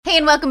Hey,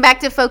 and welcome back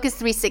to Focus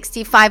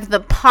 365, the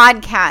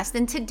podcast.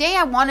 And today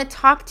I want to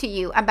talk to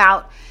you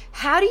about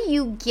how do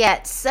you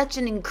get such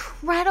an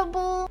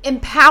incredible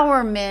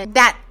empowerment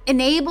that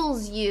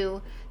enables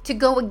you to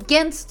go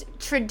against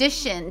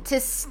tradition, to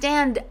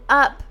stand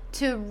up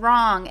to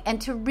wrong, and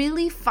to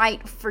really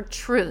fight for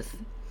truth.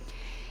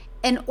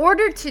 In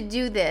order to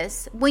do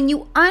this, when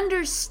you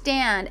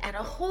understand at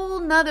a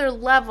whole nother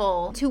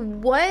level to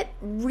what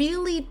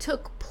really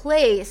took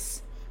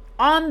place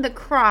on the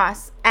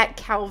cross at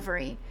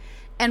Calvary,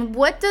 and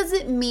what does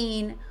it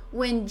mean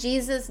when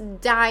Jesus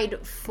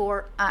died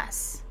for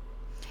us?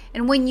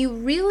 And when you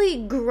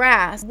really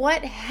grasp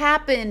what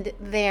happened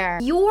there,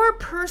 your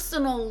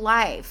personal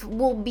life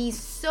will be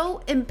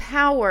so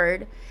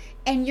empowered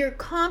and your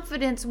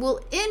confidence will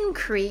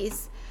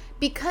increase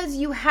because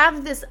you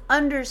have this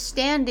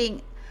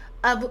understanding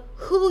of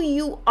who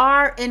you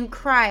are in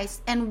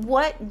Christ and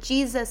what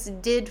Jesus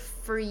did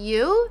for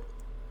you.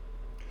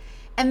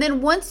 And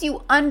then once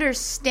you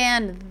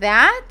understand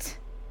that,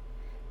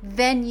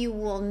 then you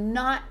will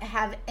not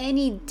have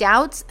any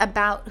doubts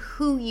about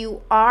who you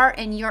are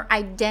and your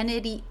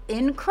identity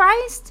in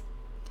Christ.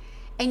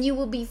 And you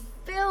will be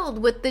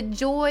filled with the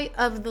joy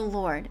of the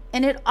Lord.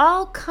 And it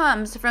all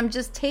comes from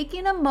just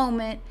taking a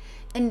moment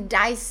and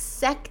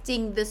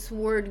dissecting this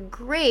word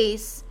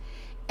grace.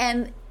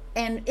 And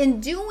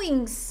in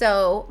doing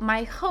so,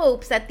 my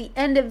hopes at the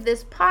end of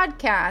this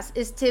podcast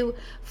is to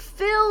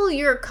fill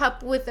your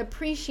cup with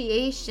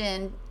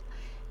appreciation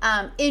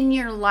in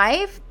your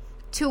life,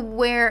 to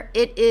where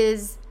it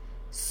is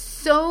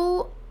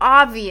so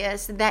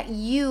obvious that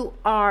you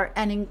are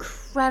an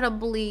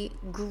incredibly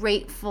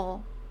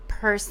grateful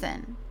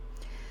person.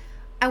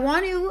 I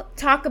want to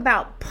talk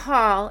about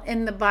Paul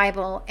in the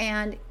Bible,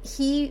 and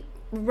he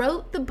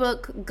wrote the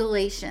book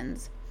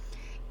Galatians.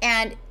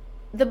 And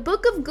the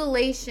book of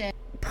Galatians,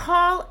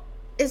 Paul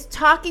is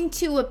talking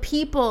to a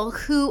people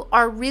who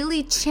are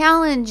really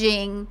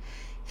challenging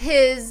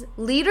his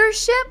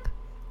leadership,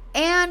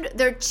 and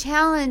they're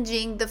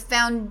challenging the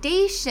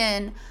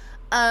foundation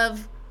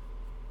of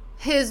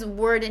his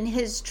word and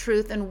his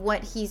truth and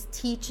what he's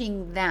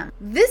teaching them.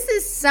 This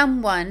is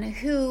someone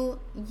who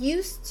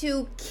used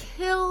to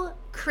kill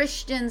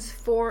Christians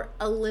for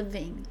a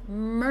living,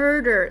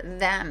 murder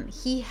them.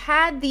 He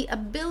had the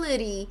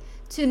ability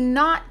to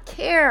not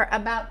care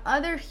about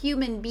other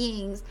human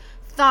beings,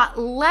 thought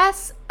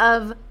less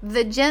of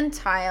the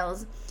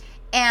Gentiles,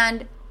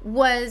 and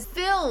was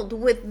filled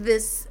with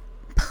this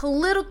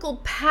political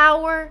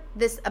power,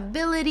 this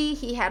ability.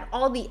 He had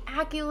all the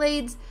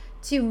accolades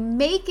to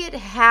make it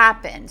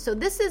happen. So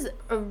this is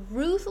a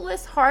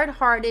ruthless,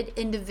 hard-hearted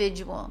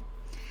individual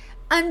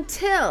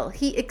until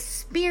he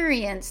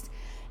experienced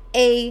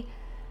a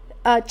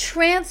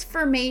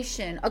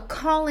transformation, a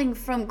calling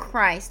from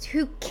Christ,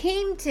 who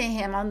came to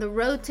him on the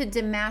road to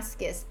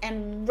Damascus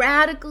and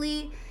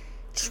radically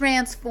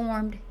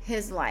transformed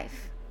his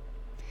life.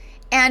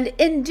 And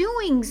in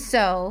doing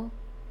so,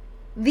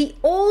 the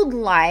old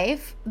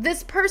life,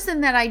 this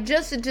person that I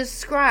just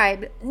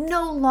described,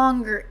 no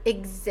longer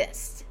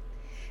exists.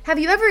 Have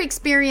you ever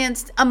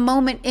experienced a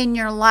moment in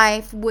your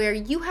life where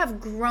you have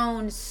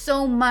grown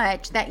so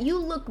much that you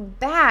look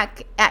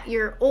back at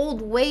your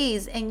old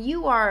ways and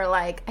you are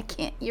like,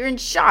 you're in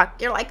shock.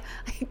 You're like,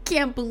 I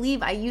can't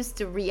believe I used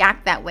to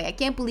react that way. I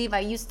can't believe I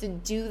used to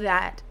do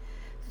that.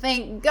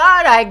 Thank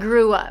God I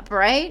grew up,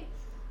 right?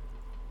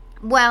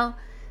 Well,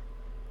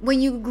 when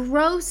you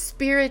grow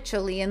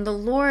spiritually and the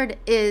Lord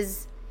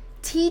is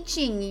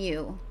teaching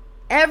you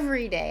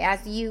every day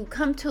as you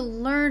come to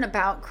learn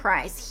about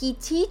Christ, he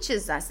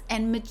teaches us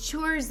and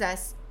matures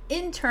us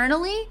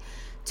internally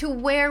to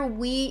where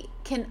we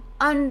can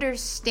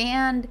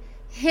understand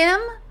him,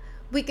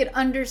 we can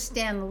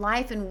understand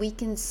life, and we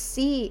can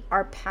see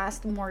our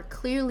past more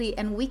clearly,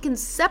 and we can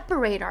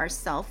separate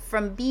ourselves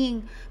from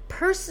being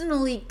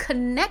personally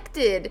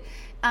connected,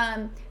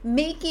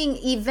 making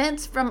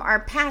events from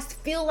our past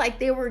feel like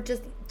they were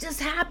just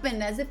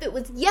happened as if it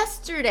was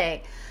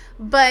yesterday,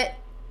 but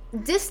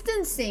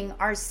distancing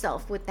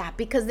ourselves with that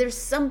because there's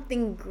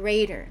something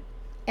greater.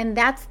 And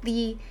that's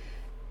the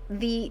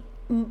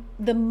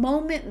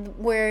moment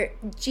where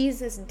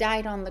Jesus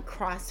died on the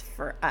cross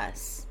for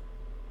us.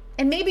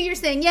 And maybe you're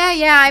saying,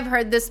 yeah, I've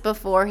heard this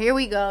before. Here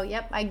we go.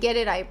 Yep, I get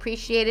it. I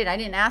appreciate it. I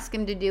didn't ask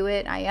him to do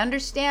it. I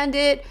understand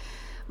it.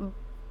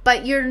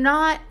 But you're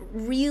not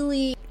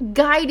really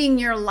guiding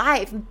your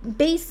life,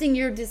 basing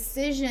your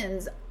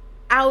decisions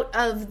out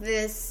of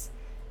this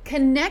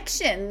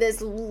connection,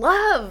 this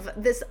love,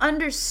 this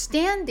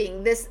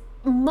understanding, this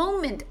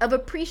moment of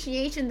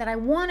appreciation that I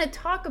want to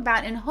talk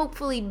about and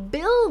hopefully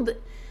build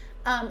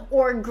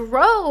or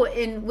grow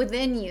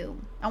within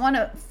you. I want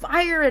to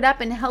fire it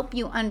up and help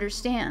you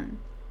understand.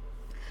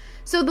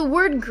 So the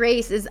word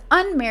grace is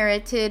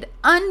unmerited,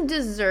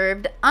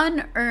 undeserved,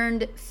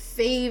 unearned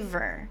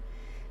favor.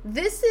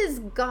 This is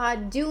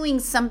God doing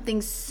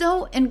something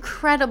so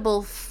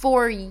incredible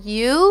for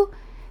you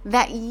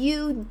that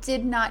you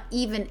did not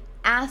even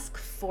ask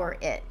for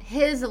it.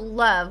 His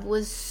love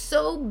was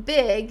so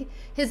big,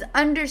 his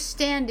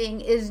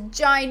understanding is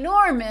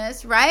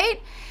ginormous,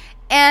 right?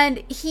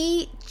 And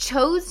he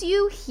chose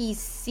you, he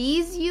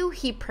sees you,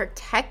 he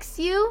protects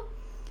you,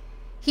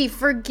 he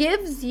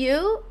forgives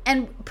you,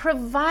 and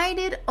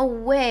provided a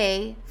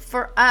way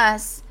for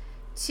us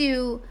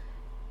to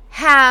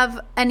have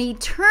an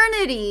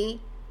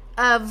eternity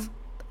of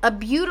a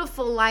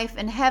beautiful life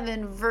in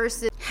heaven.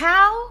 Versus,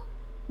 how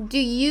do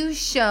you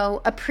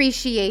show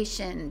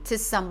appreciation to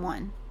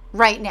someone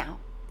right now?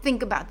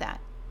 Think about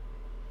that.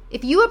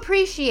 If you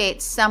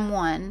appreciate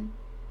someone,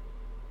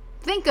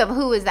 think of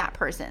who is that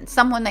person,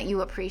 someone that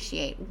you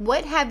appreciate.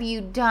 What have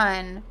you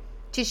done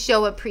to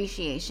show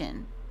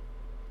appreciation?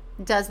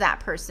 Does that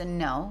person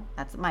know?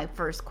 That's my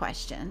first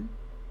question.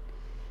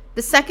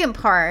 The second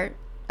part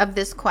of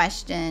this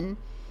question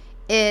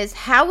is,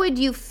 how would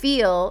you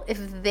feel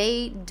if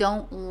they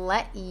don't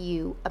let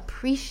you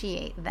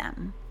appreciate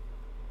them?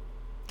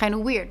 Kind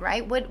of weird,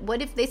 right?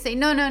 What if they say,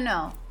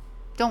 no,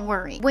 don't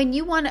worry. When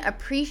you want to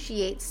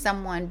appreciate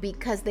someone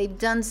because they've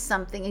done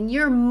something and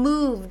you're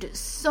moved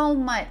so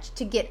much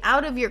to get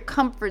out of your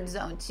comfort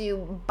zone,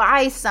 to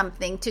buy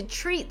something, to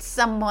treat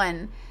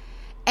someone,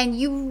 and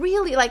you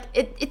really like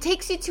it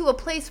takes you to a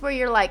place where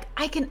you're like,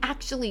 I can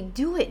actually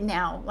do it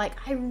now. Like,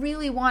 I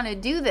really want to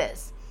do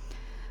this.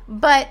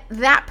 But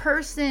that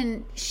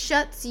person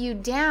shuts you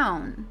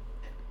down.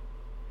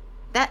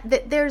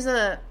 There's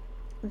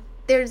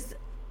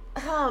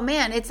oh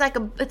man, it's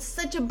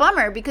such a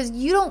bummer, because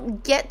you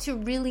don't get to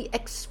really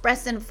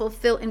express and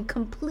fulfill and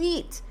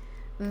complete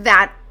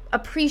that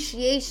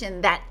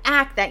appreciation, that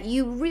act that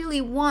you really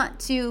want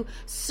to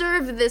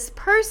serve this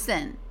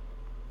person.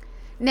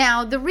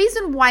 Now, the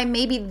reason why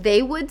maybe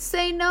they would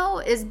say no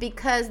is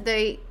because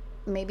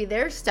maybe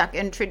they're stuck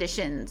in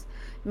traditions.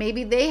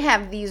 Maybe they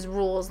have these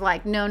rules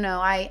like, no,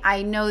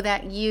 I know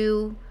that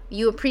you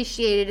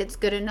appreciate it, it's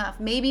good enough.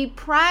 Maybe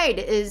pride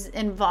is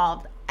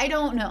involved. I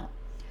don't know.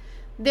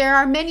 There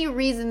are many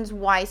reasons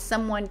why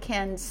someone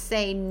can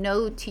say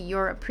no to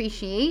your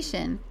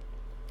appreciation.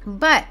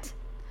 But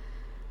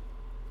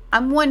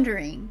I'm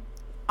wondering,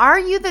 are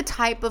you the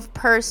type of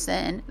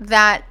person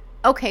that,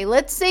 okay,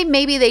 let's say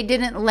maybe they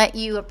didn't let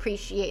you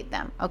appreciate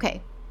them.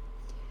 Okay.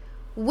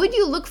 Would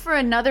you look for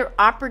another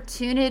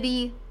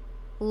opportunity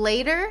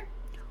later?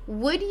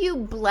 Would you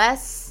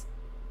bless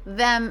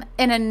them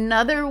in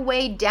another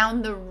way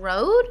down the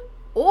road?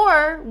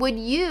 Or would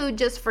you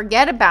just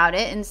forget about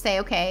it and say,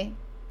 okay,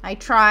 I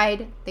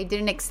tried, they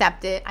didn't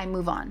accept it, I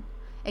move on,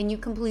 and you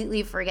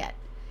completely forget?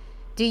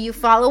 Do you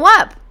follow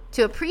up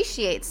to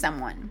appreciate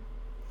someone?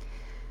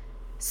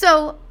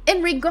 So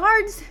in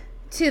regards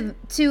to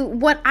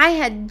what I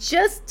had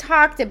just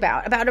talked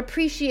about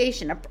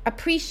appreciation,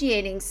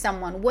 appreciating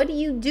someone, what do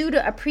you do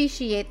to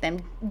appreciate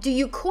them? Do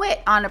you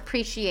quit on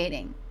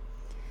appreciating?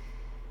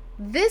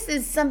 This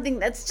is something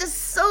that's just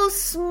so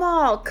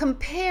small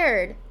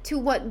compared to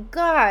what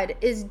God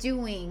is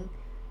doing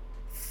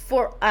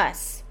for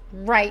us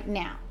right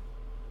now.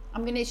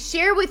 I'm going to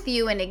share with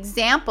you an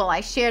example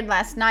I shared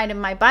last night in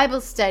my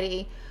Bible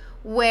study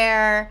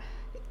where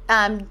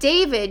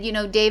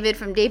David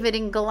from David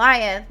and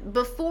Goliath,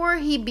 before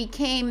he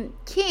became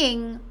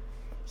king,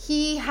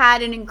 he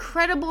had an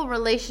incredible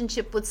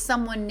relationship with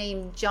someone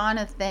named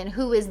Jonathan,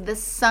 who is the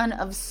son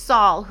of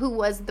Saul, who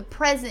was the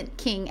present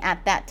king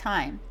at that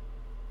time.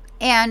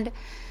 And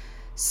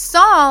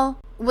Saul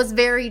was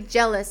very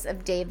jealous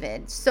of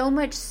David, so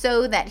much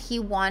so that he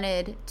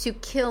wanted to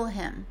kill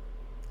him.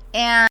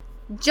 And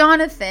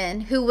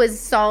Jonathan, who was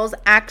Saul's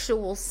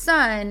actual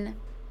son,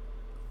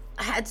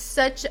 had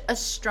such a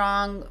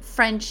strong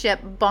friendship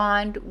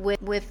bond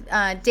with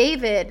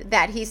David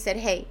that he said,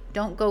 hey,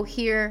 don't go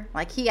here.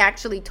 Like, he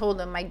actually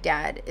told him, my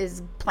dad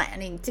is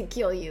planning to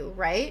kill you,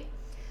 right?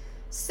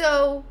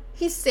 So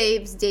he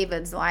saves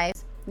David's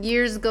life.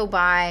 Years go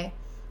by,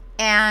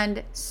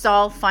 and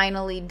Saul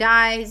finally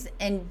dies,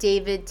 and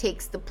David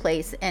takes the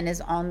place and is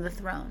on the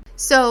throne.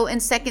 So in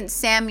 2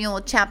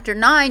 Samuel chapter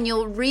 9,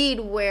 you'll read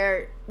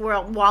where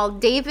while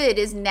David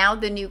is now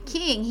the new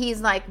king,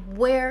 he's like,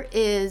 where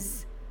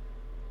is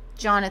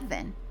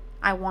Jonathan?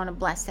 I want to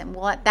bless him.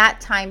 Well, at that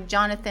time,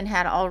 Jonathan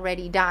had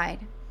already died.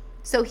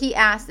 So he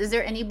asked, is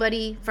there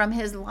anybody from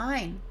his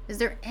line? Is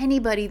there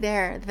anybody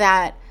there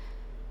that,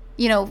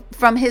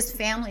 from his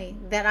family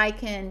that I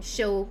can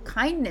show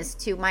kindness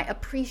to, my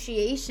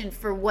appreciation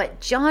for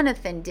what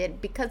Jonathan did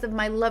because of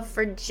my love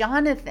for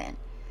Jonathan?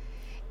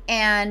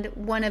 And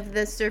one of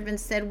the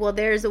servants said, well,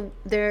 there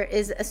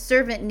is a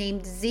servant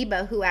named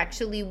Ziba who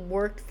actually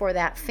worked for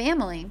that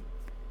family,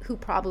 who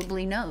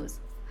probably knows.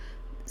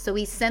 So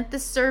he sent the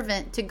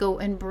servant to go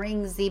and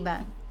bring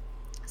Ziba.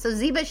 So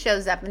Ziba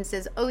shows up and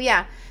says, oh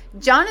yeah,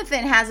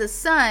 Jonathan has a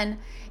son,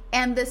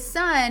 and the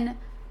son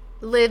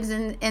lives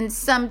in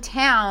some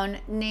town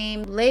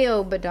named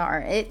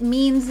Leobadar. It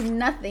means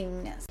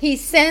nothingness. He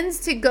sends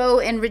to go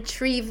and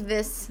retrieve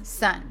this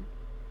son.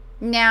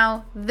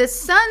 Now, the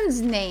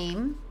son's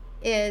name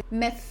is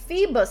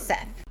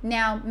Mephibosheth.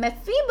 Now,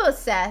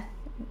 Mephibosheth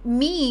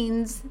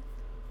means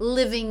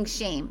living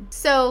shame.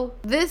 So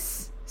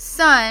this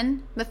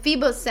son,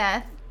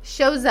 Mephibosheth,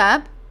 shows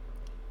up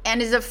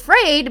and is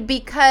afraid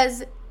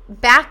because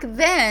back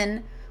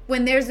then,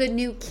 when there's a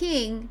new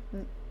king,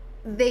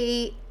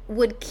 they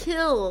would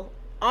kill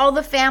all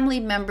the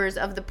family members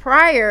of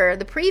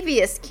the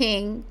previous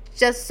king,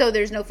 just so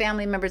there's no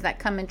family members that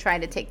come and try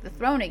to take the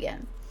throne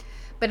again.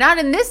 But not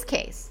in this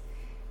case.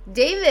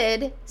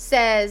 David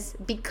says,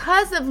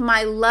 because of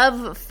my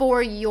love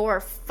for your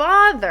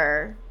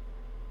father,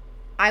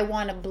 I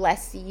want to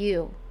bless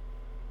you.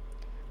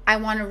 I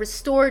want to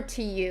restore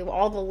to you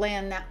all the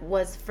land that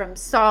was from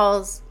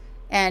Saul's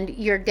and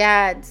your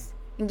dad's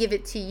and give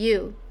it to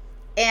you.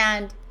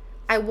 And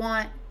I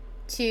want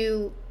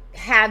to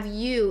have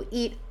you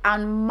eat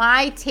on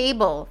my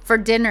table for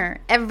dinner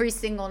every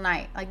single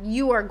night. Like,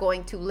 you are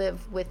going to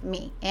live with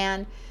me.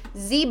 And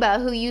Ziba,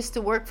 who used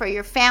to work for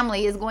your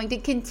family, is going to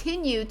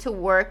continue to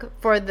work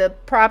for the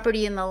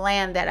property and the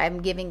land that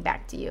I'm giving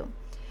back to you.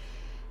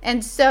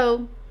 And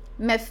so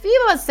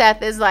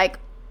Mephibosheth is like,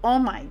 oh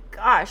my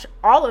gosh,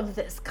 all of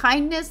this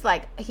kindness,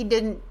 like he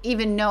didn't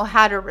even know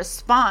how to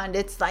respond.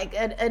 It's like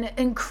an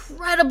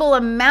incredible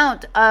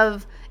amount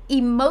of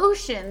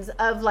emotions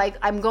of like,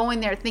 I'm going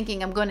there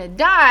thinking I'm going to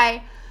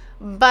die,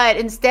 but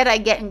instead I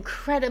get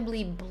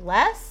incredibly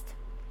blessed.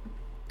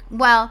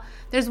 Well,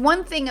 there's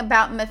one thing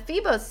about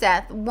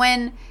Mephibosheth.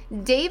 When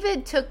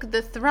David took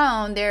the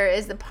throne, there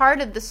is a part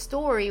of the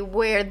story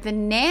where the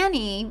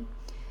nanny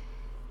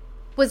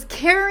was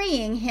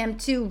carrying him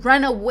to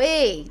run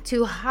away,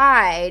 to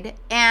hide,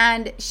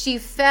 and she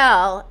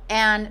fell,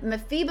 and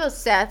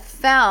Mephibosheth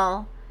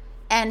fell,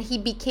 and he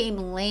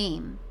became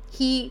lame.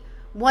 He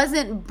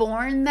wasn't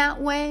born that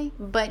way,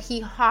 but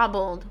he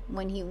hobbled.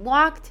 When he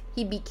walked,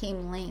 he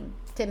became lame,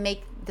 to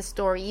make the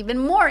story even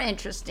more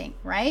interesting,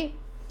 right?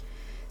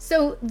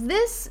 So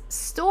this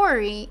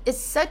story is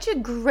such a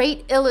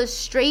great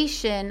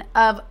illustration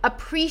of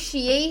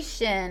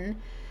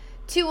appreciation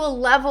to a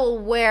level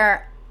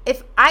where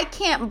if I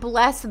can't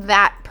bless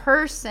that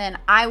person,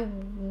 I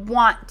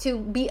want to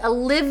be a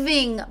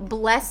living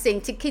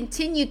blessing, to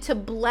continue to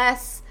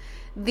bless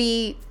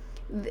the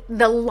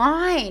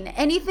line,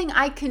 anything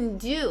I can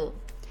do.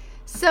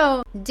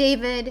 So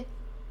David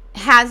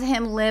has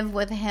him live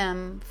with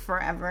him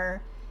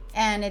forever,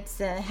 and it's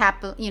a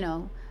happy,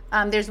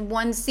 there's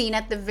one scene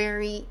at the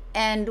very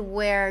end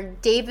where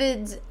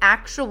David's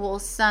actual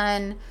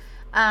son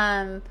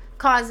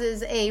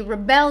causes a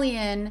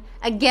rebellion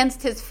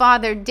against his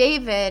father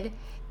David,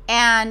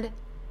 and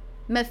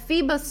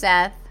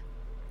Mephibosheth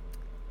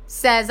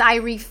says, I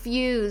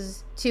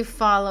refuse to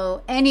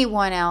follow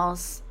anyone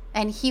else.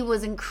 And he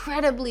was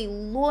incredibly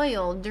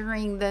loyal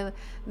during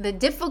the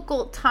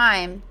difficult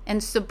time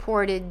and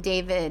supported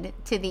David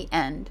to the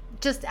end,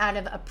 just out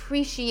of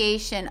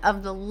appreciation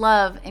of the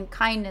love and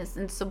kindness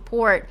and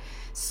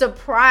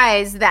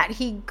surprise that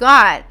he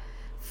got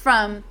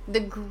from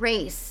the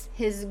grace,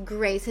 his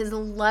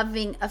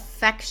loving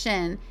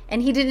affection.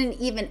 And he didn't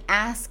even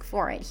ask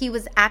for it. He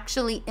was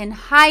actually in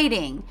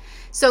hiding.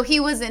 So he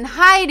was in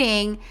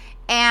hiding,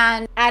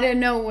 and out of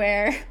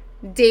nowhere,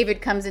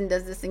 David comes and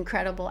does this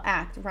incredible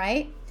act,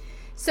 right?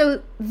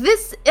 So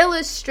this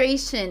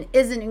illustration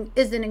is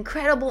an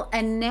incredible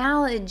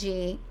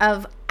analogy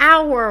of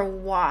our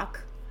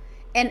walk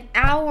and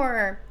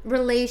our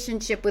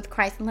relationship with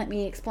Christ. And let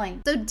me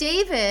explain. So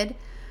David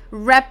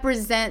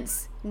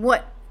represents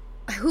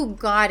who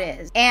God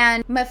is,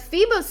 and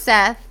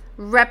Mephibosheth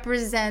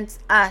represents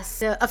us,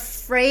 the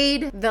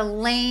afraid, the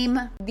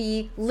lame,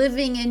 the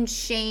living in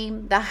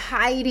shame, the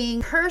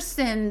hiding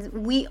persons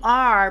we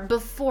are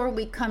before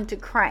we come to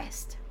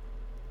Christ,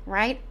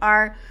 right?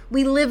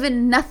 We live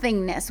in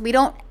nothingness.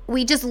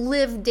 We just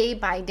live day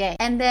by day.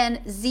 And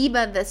then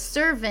Ziba, the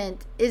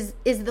servant, is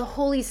the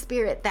Holy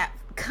Spirit that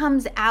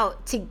comes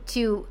out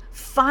to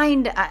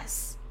find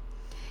us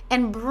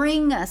and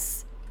bring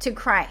us to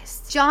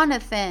Christ.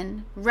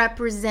 Jonathan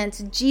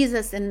represents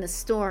Jesus in the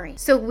story.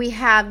 So we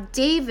have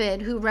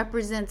David, who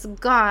represents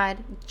God,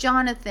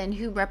 Jonathan,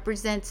 who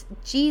represents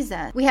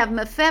Jesus. We have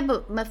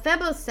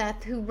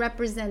Mephibosheth, who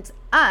represents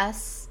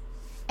us,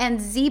 and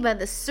Ziba,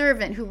 the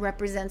servant, who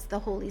represents the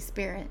Holy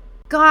Spirit.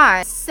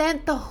 God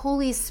sent the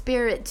Holy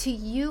Spirit to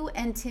you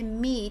and to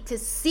me to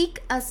seek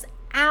us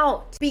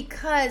out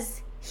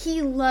because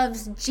he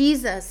loves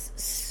Jesus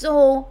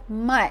so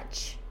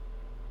much.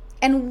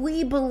 And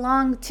we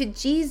belong to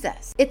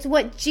Jesus. It's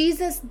what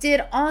Jesus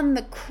did on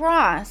the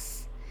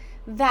cross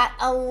that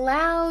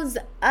allows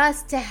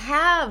us to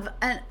have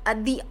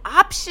the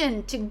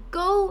option to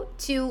go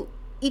to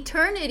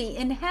eternity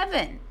in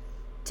heaven,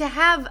 to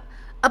have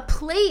a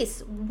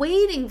place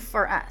waiting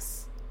for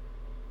us.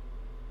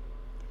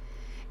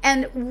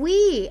 And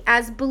we,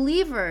 as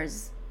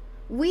believers,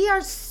 we are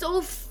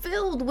so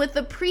filled with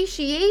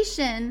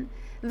appreciation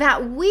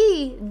that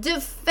we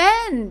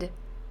defend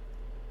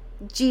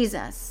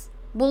Jesus.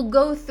 We'll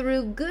go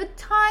through good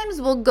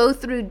times, we'll go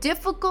through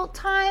difficult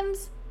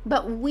times,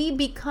 but we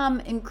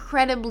become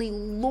incredibly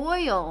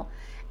loyal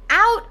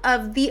out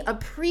of the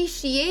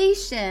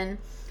appreciation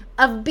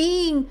of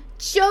being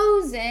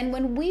chosen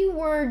when we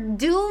were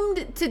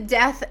doomed to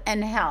death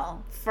and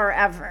hell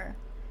forever,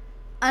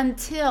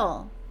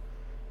 until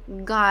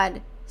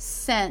God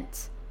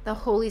sent the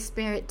Holy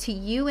Spirit to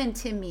you and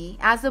to me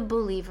as a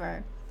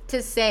believer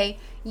to say,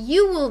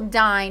 you will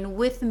dine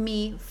with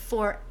me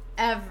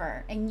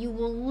forever and you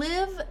will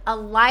live a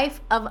life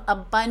of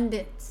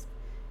abundance.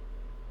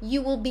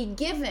 You will be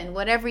given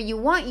whatever you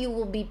want. You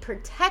will be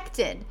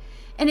protected.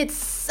 And it's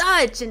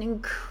such an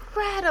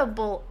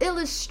incredible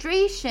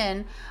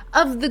illustration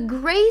of the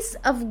grace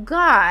of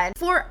God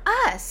for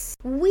us.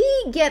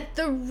 We get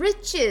the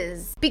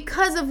riches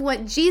because of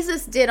what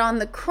Jesus did on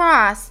the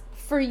cross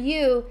for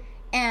you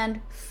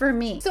and for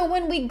me. So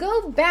when we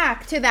go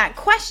back to that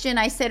question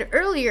I said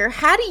earlier,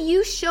 how do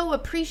you show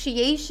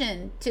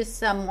appreciation to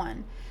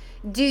someone?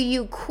 Do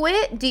you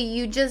quit? Do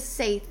you just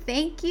say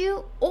thank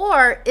you?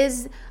 Or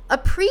is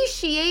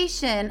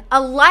appreciation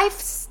a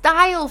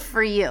lifestyle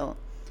for you?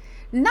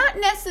 Not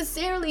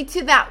necessarily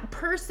to that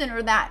person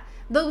or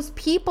those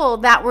people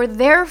that were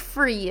there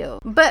for you,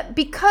 but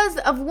because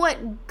of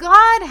what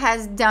God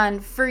has done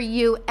for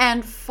you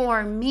and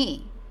for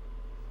me.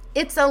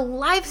 It's a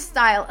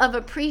lifestyle of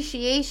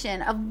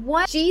appreciation of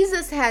what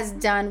Jesus has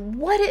done,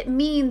 what it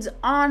means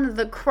on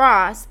the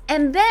cross,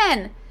 and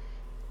then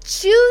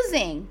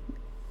choosing.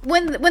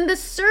 When the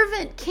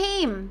servant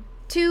came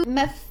to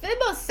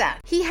Mephibosheth,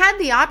 he had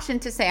the option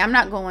to say, I'm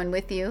not going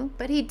with you,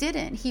 but he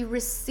didn't. He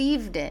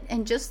received it.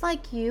 And just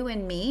like you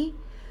and me,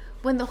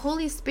 when the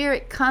Holy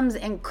Spirit comes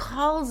and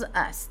calls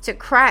us to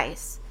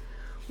Christ,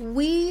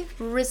 we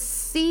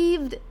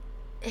received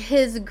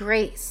his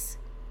grace.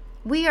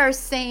 We are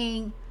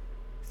saying,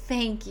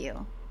 thank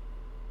you.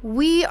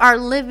 We are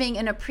living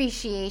in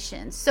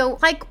appreciation. So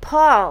like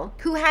Paul,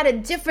 who had a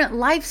different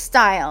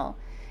lifestyle,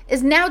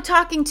 is now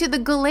talking to the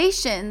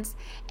Galatians.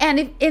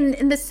 And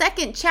in the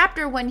second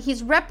chapter, when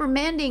he's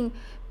reprimanding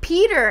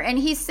Peter and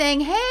he's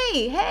saying,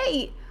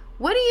 hey,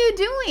 what are you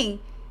doing?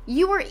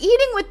 You are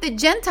eating with the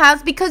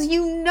Gentiles because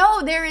you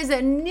know there is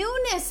a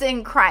newness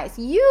in Christ.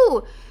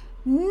 You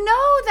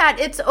know that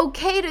it's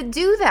okay to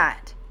do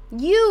that.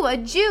 You, a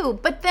Jew.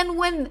 But then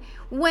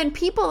when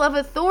people of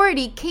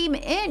authority came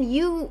in,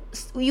 you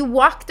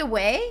walked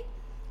away.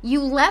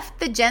 You left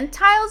the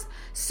Gentiles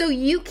so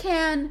you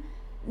can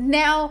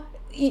now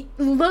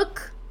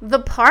look the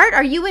part.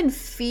 Are you in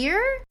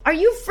fear? Are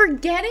you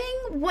forgetting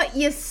what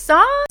you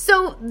saw?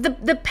 So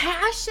the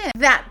passion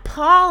that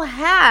Paul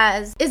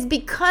has is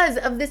because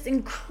of this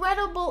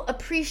incredible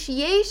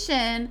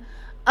appreciation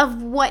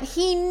of what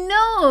he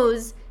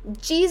knows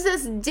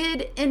Jesus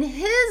did in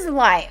his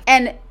life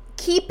and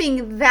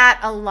keeping that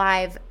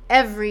alive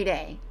every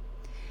day.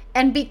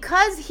 And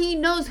because he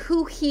knows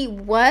who he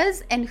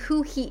was and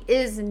who he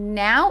is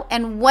now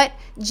and what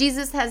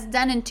Jesus has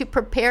done and to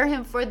prepare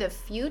him for the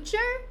future,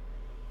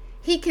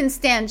 he can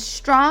stand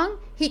strong,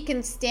 he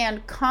can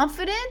stand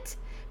confident,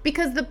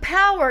 because the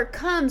power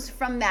comes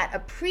from that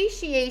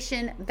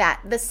appreciation,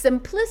 that the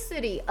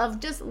simplicity of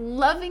just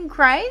loving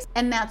Christ,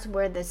 and that's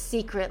where the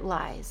secret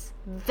lies.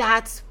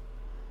 That's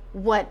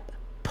what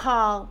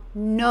Paul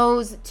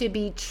knows to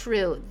be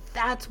true.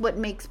 That's what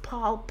makes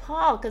Paul,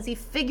 because he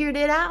figured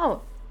it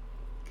out.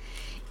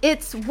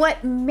 It's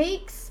what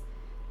makes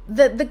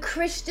the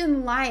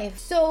Christian life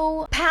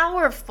so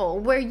powerful,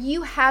 where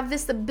you have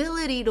this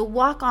ability to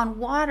walk on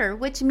water,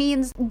 which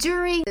means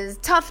during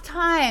tough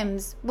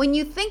times, when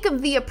you think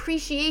of the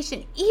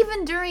appreciation,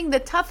 even during the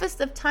toughest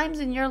of times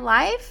in your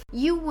life,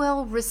 you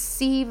will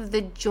receive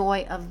the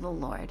joy of the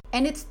Lord.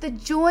 And it's the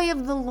joy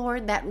of the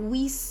Lord that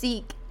we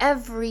seek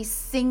every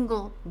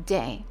single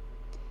day.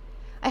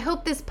 I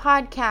hope this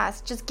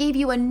podcast just gave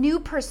you a new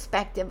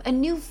perspective, a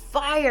new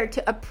fire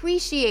to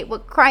appreciate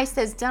what Christ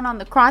has done on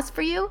the cross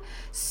for you,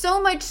 so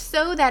much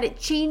so that it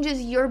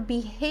changes your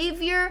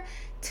behavior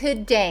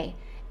today.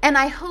 And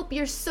I hope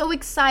you're so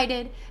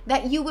excited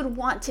that you would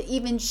want to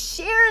even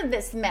share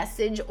this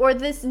message or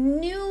this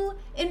new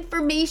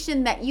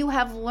information that you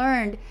have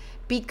learned,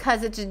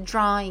 because it's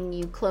drawing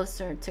you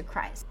closer to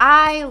Christ.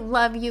 I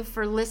love you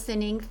for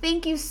listening.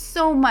 Thank you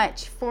so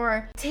much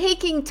for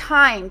taking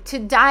time to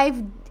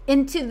dive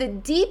into the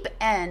deep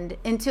end,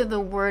 into the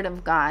Word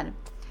of God.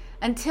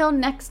 Until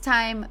next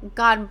time,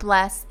 God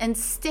bless and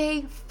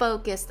stay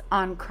focused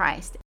on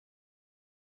Christ.